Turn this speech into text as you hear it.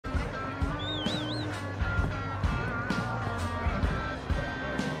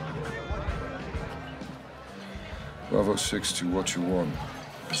Bravo 6 to what you want.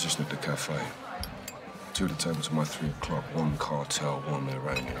 Position at the cafe. 2 of the tables to my 3 o'clock. 1 cartel, 1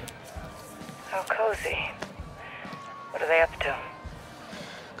 Iranian. How cozy. What are they up to?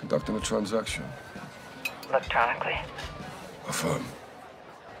 Conducting a transaction. Electronically. Affirm.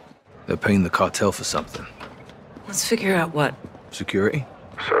 They're paying the cartel for something. Let's figure out what. Security?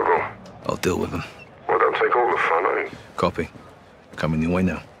 Several. I'll deal with them. Well, don't take all the fun, eh? Copy. Coming your way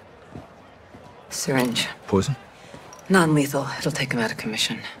now. Syringe. Poison? Non-lethal. It'll take him out of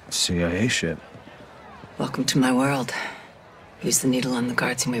commission. CIA shit. Welcome to my world. Use the needle on the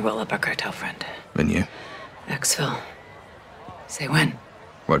guards and we roll up our cartel friend. And you? Exfil. Say when.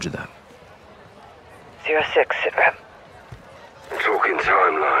 Roger that. 06, sit rep. Talking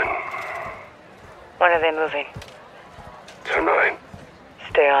timeline. When are they moving? Tonight.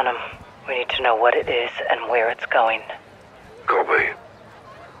 Stay on them. We need to know what it is and where it's going. Copy.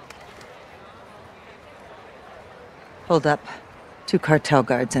 Hold up. 2 cartel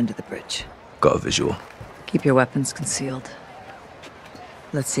guards under the bridge. Got a visual. Keep your weapons concealed.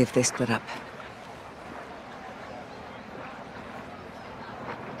 Let's see if they split up.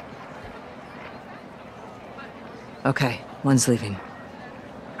 Okay, one's leaving.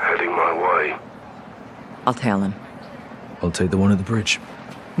 Heading my way. I'll tail him. I'll take the one at the bridge.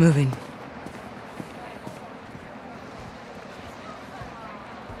 Moving.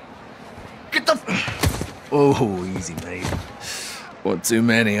 Get the... Oh, easy, mate. One too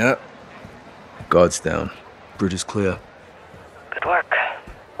many, huh? Guards down. Bridge is clear. Good work.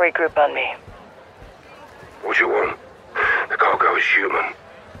 Regroup on me. What you want? The cargo is human.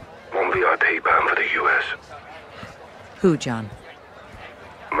 1 VIP bound for the US. Who, John?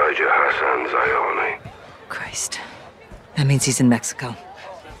 Major Hassan Zayani. Christ. That means he's in Mexico.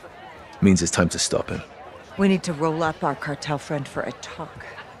 Means it's time to stop him. We need to roll up our cartel friend for a talk.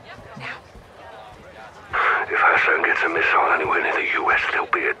 Now. If Hassan gets a missile anywhere near the US, there'll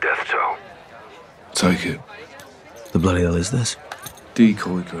be a death toll. Take it. The bloody hell is this?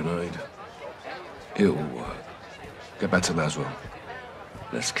 Decoy grenade. It'll work. Get back to Laswell.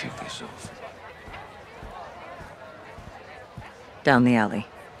 Let's kick this off. Down the alley.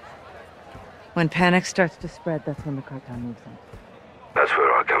 When panic starts to spread, that's when the cartel moves in. That's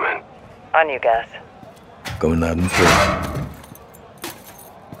where I come in. On you, guys. Going loud and clear.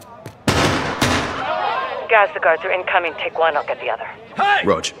 Guys, the guards are incoming. Take one, I'll get the other. Hey!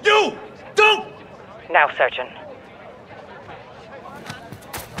 Rog. You! Don't! Now, Sergeant.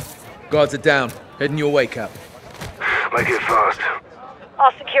 Guards are down. Heading your way, Cap. Make it fast.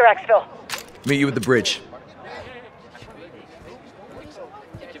 I'll secure Exfil. Meet you at the bridge.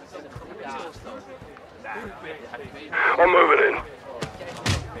 I'm moving in.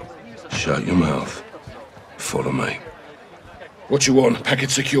 Shut your mouth. Follow me. What you want?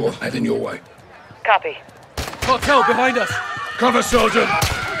 Package secure. Heading your way. Copy. Cartel behind us! Cover, Sergeant!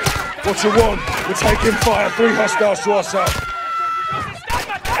 What you want? We're taking fire. 3 hostiles to our south.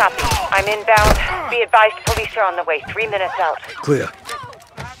 Copy. I'm inbound. Be advised, police are on the way. 3 minutes out. Clear.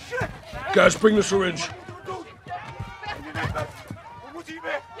 Guys, bring the syringe.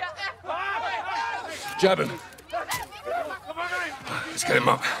 Jabbing. Let's get him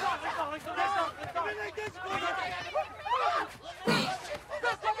up.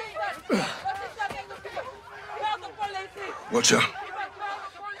 Watch out.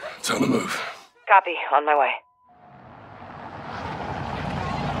 Time to move. Copy. On my way.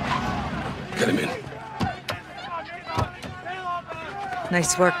 Get him in.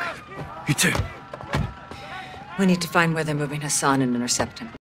 Nice work. You too. We need to find where they're moving Hassan and intercept him.